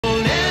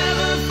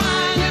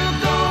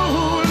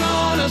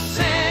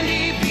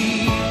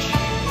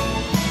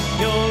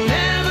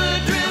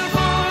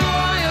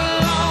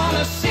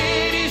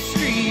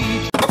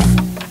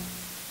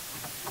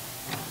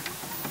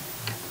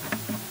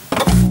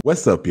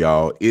What's up,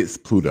 y'all? It's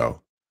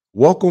Pluto.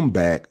 Welcome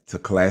back to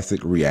Classic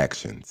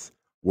Reactions,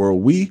 where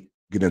we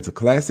get into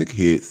classic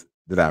hits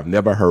that I've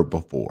never heard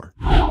before.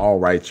 All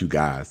right, you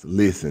guys,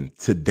 listen.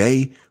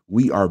 Today,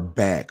 we are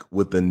back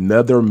with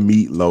another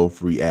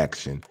Meatloaf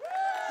reaction.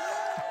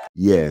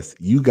 Yes,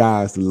 you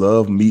guys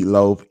love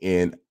Meatloaf,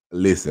 and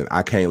listen,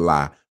 I can't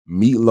lie.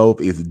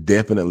 Meatloaf is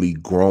definitely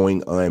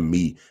growing on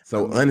me.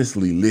 So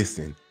honestly,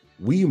 listen,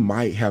 we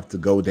might have to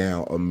go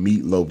down a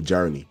Meatloaf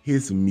journey.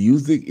 His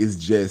music is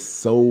just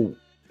so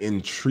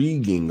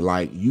intriguing.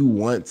 Like, you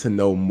want to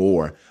know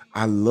more.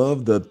 I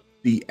love the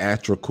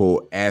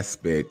theatrical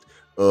aspect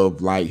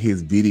of like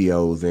his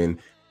videos and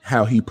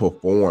how he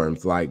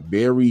performs. Like,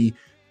 very,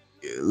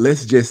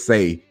 let's just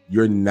say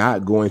you're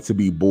not going to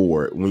be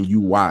bored when you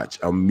watch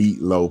a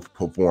Meatloaf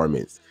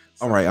performance.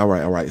 All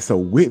right. So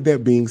with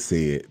that being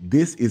said,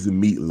 this is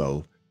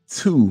Meatloaf.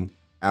 2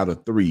 out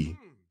of 3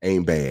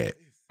 ain't bad.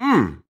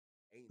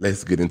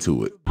 Let's get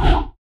into it.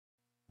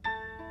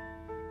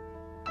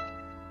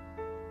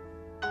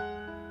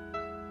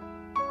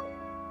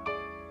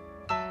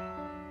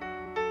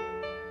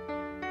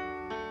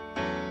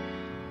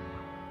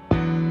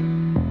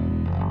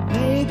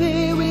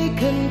 Maybe we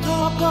can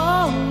talk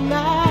all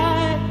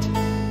night,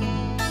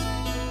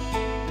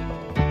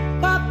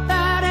 but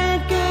that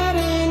ain't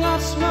getting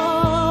us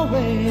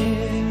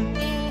nowhere.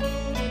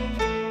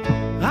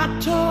 I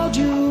told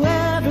you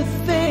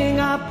everything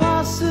I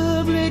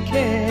possibly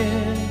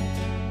can.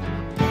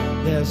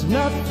 There's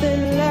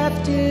nothing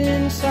left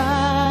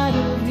inside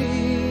of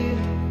here,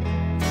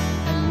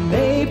 and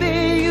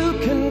maybe you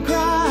can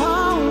cry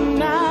all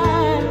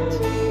night,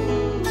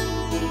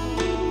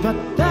 but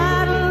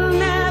that'll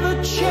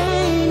never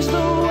change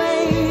the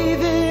way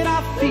that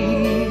I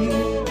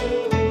feel.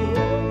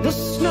 The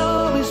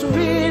snow is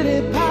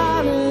really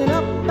piling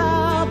up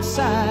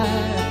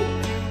outside.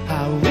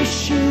 I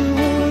wish you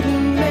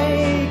wouldn't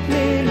make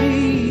me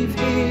leave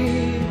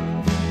here.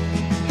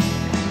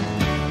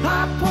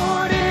 I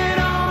poured it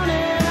on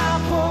and I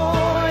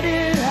poured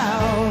it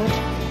out.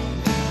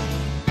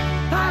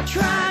 I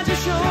tried to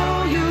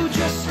show you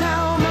just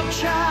how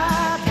much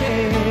I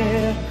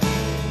care.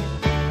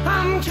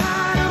 I'm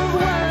tired of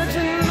words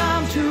and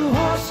I'm too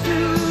hoarse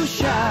to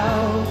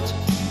shout,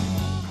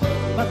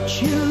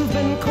 but you've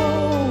been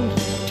cold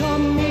to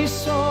me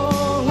so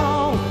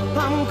long.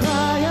 I'm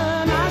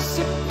crying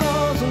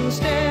icicles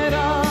instead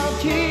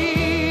of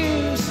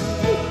tears,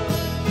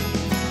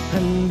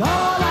 and all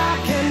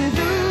I can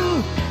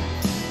do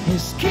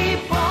is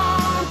keep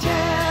on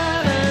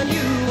telling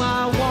you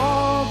I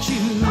want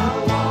you. I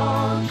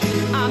want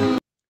you.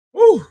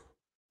 Woo!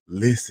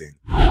 Listen.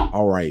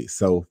 All right.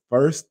 So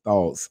first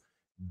thoughts,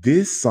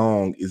 this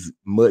song is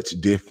much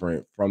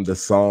different from the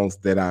songs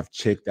that I've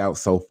checked out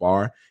so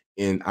far.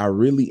 And I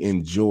really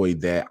enjoy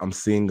that I'm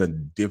seeing a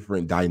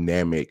different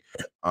dynamic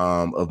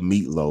of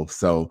Meatloaf.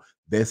 So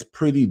that's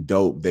pretty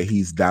dope that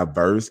he's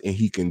diverse and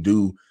he can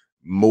do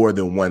more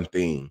than one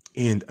thing.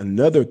 And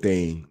another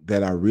thing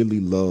that I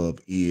really love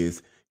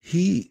is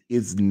he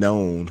is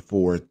known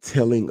for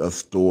telling a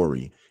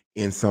story.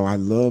 And so I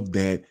love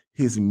that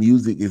his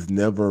music is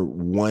never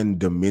one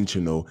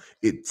dimensional.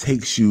 It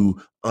takes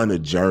you on a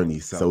journey.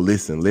 So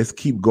listen, let's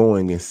keep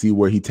going and see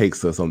where he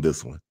takes us on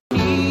this one.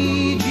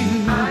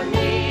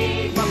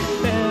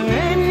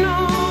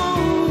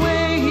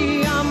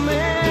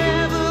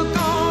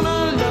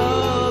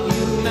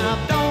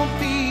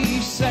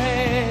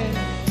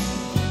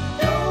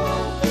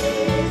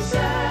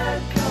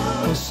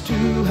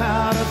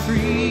 Out of 3,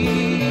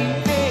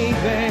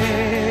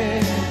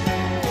 baby.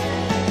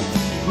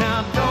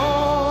 Now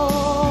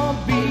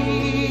don't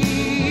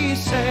be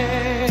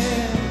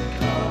sad,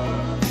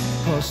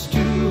 'cause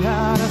 2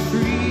 out of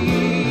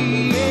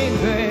 3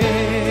 ain't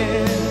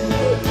bad.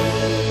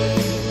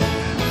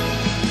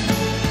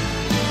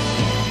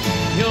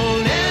 You'll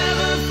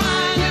never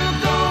find your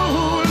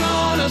gold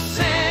on a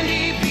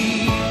sandy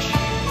beach.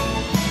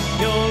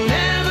 You'll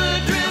never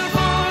drill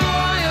for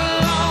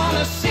oil on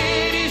a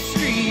city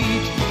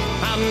street.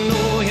 I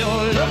know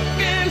you're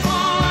looking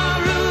for a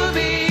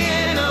ruby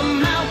in a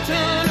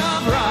mountain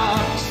of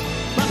rocks,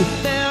 but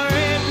there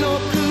ain't no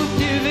Coupe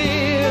de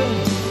Ville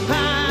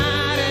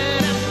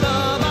hiding at the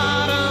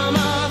bottom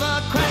of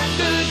a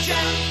Cracker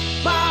Jack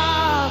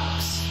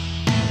box.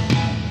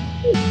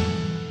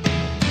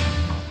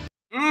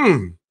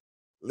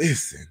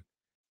 Listen,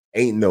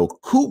 ain't no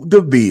Coupe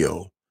de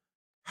Ville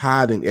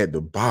hiding at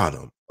the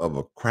bottom of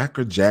a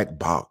Cracker Jack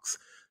box.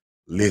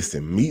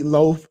 Listen,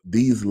 Meatloaf,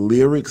 these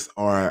lyrics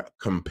are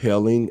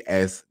compelling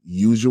as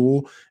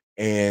usual.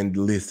 And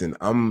listen,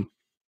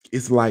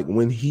 it's like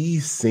when he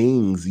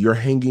sings, you're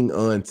hanging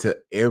on to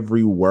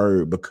every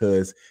word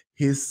because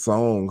his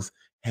songs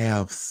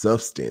have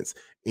substance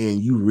and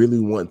you really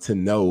want to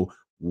know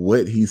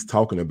what he's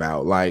talking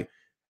about. Like,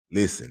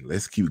 listen,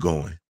 let's keep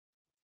going.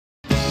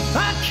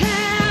 I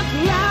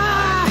can't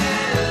lie,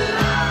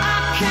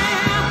 I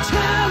can't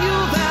tell you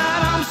that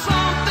I'm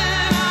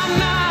something I'm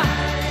not.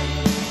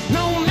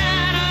 No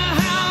matter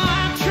how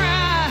I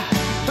try,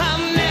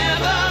 I'll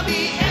never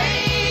be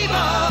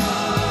able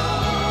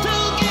to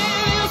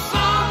give you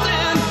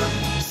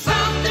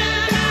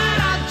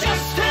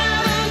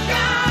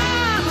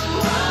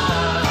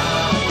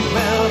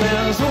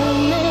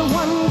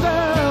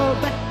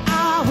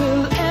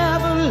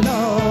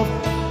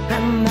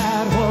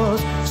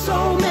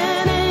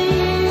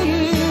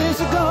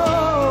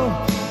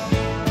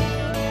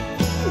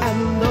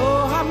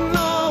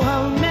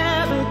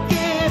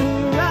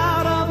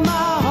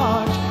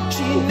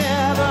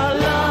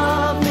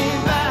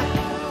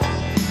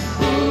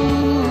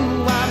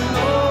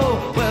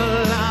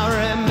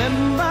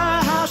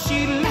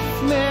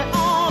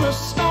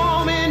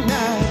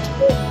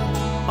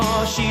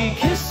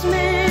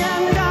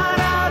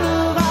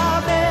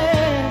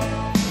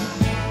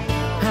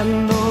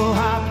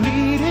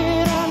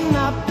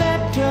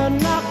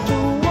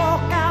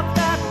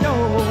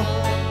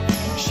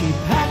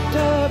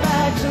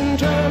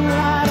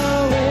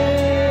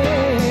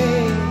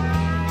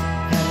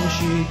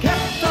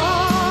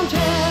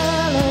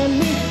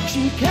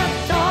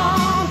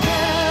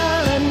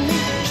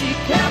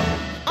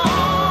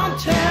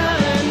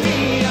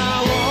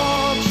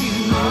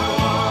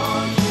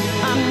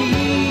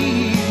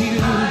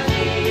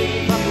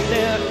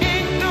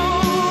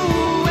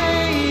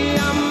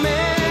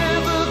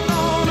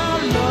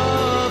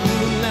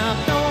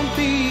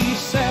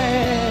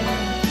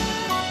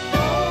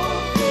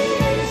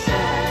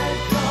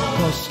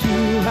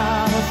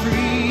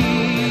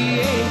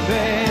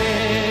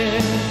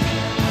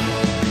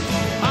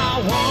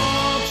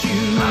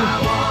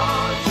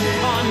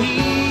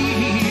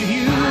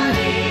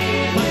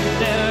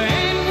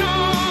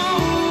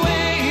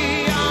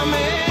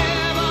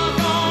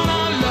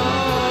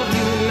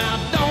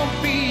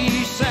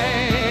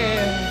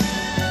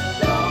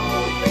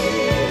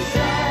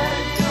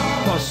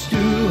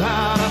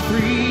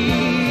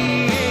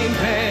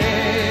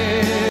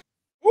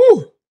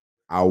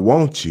I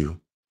want you.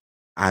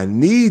 I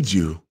need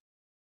you,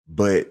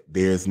 but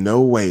there's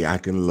no way I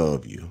can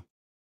love you.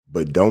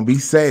 But don't be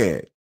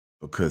sad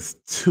because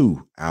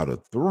 2 out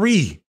of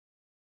 3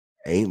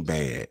 ain't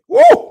bad.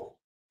 Woo!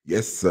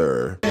 Yes,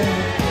 sir.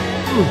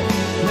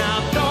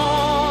 Now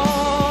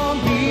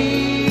don't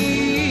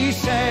be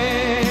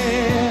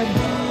sad,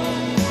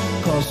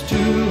 'cause 2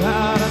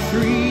 out of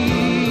 3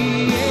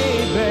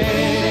 ain't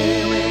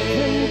bad. We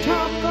can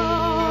talk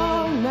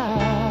all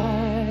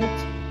night,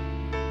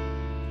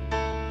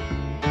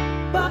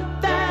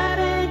 but that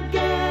ain't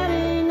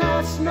getting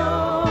us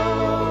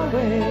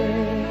nowhere.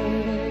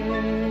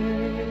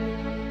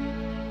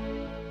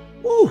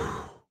 Woo!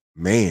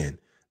 Man,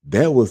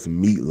 that was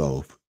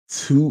Meatloaf.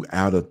 2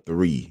 out of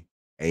 3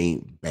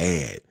 ain't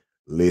bad.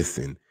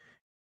 Listen,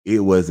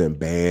 it wasn't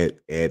bad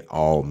at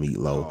all,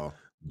 Meatloaf. Oh.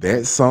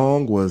 That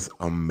song was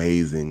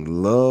amazing.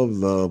 Love,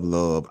 love,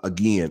 love.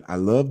 Again, I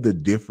love the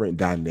different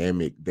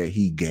dynamic that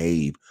he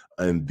gave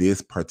in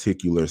this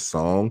particular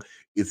song.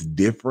 It's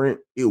different.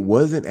 It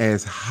wasn't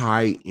as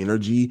high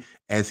energy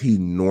as he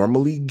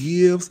normally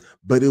gives,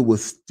 but it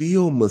was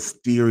still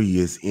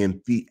mysterious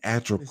and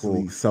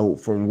theatrical. So,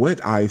 from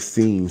what I've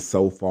seen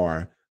so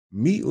far,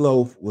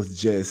 Meatloaf was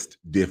just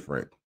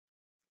different.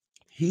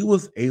 He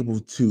was able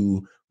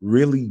to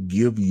really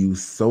give you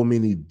so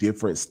many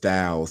different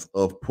styles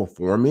of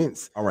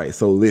performance. All right,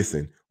 so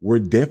listen, we're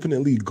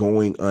definitely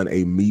going on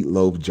a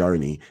Meatloaf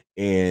journey,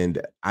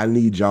 and I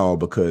need y'all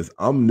because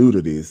I'm new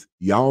to this.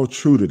 Y'all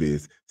true to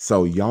this,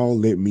 so y'all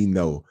let me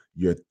know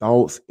your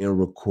thoughts and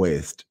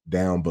requests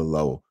down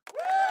below.